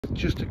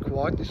Just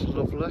acquired this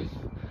lovely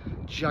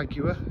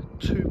Jaguar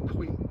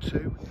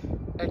 2.2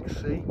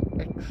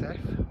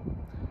 XF.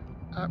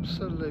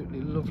 Absolutely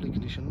lovely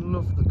condition,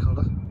 love the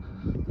colour.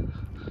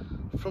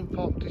 Front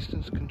park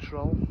distance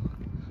control,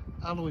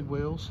 alloy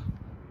wheels.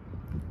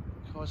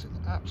 Guys, in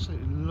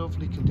absolutely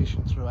lovely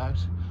condition throughout.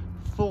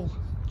 Full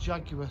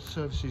Jaguar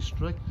service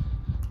history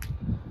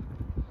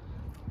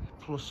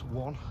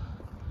 +1.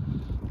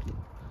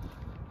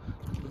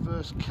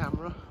 Reverse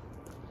camera.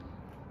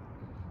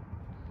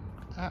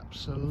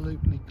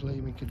 Absolutely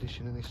gleaming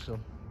condition in this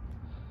sun.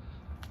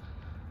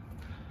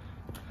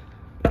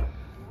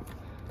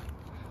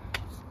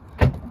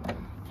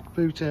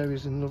 Boot area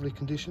is in lovely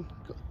condition.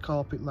 Got the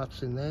carpet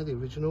mats in there, the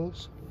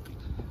originals.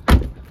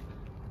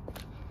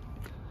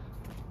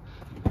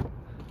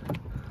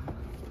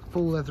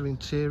 Full leather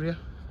interior.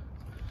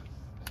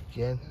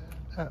 Again,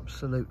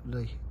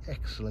 absolutely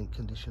excellent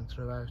condition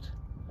throughout.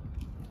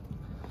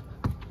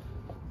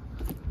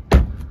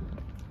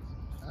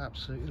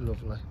 Absolutely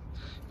lovely.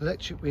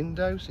 Electric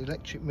windows,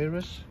 electric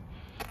mirrors,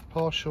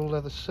 partial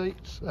leather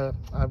seats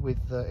with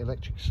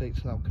electric seats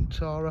and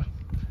Alcantara.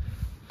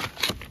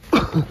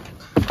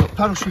 Got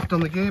paddle shift on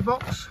the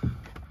gearbox.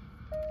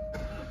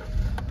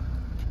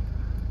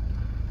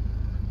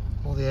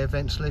 All the air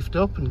vents lift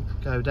up and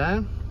go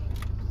down.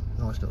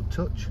 Nice little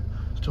touch.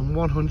 It's done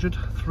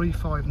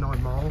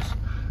 100,359 miles.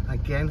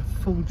 Again,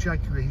 full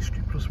Jaguar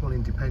history +1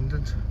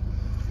 independent.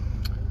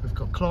 We've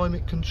got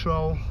climate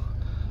control,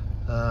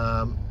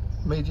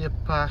 media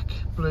pack,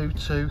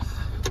 Bluetooth,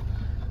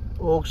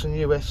 aux and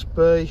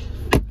USB,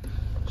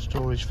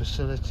 storage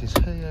facilities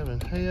here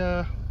and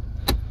here.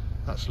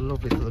 That's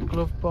lovely for the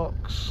glove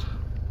box.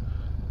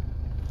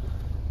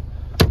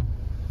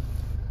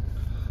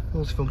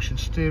 Multifunction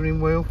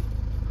steering wheel,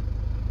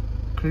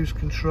 cruise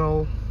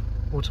control,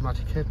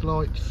 automatic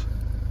headlights.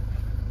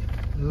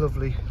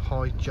 Lovely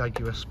high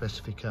Jaguar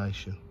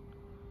specification.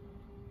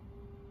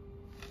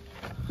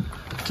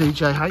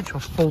 DJH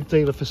have full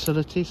dealer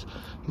facilities,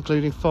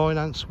 including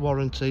finance,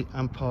 warranty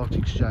and part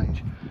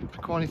exchange. For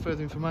require any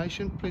further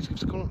information, please give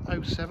us a call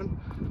on 07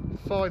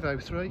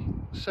 503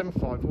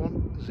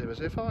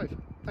 751 005.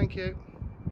 Thank you.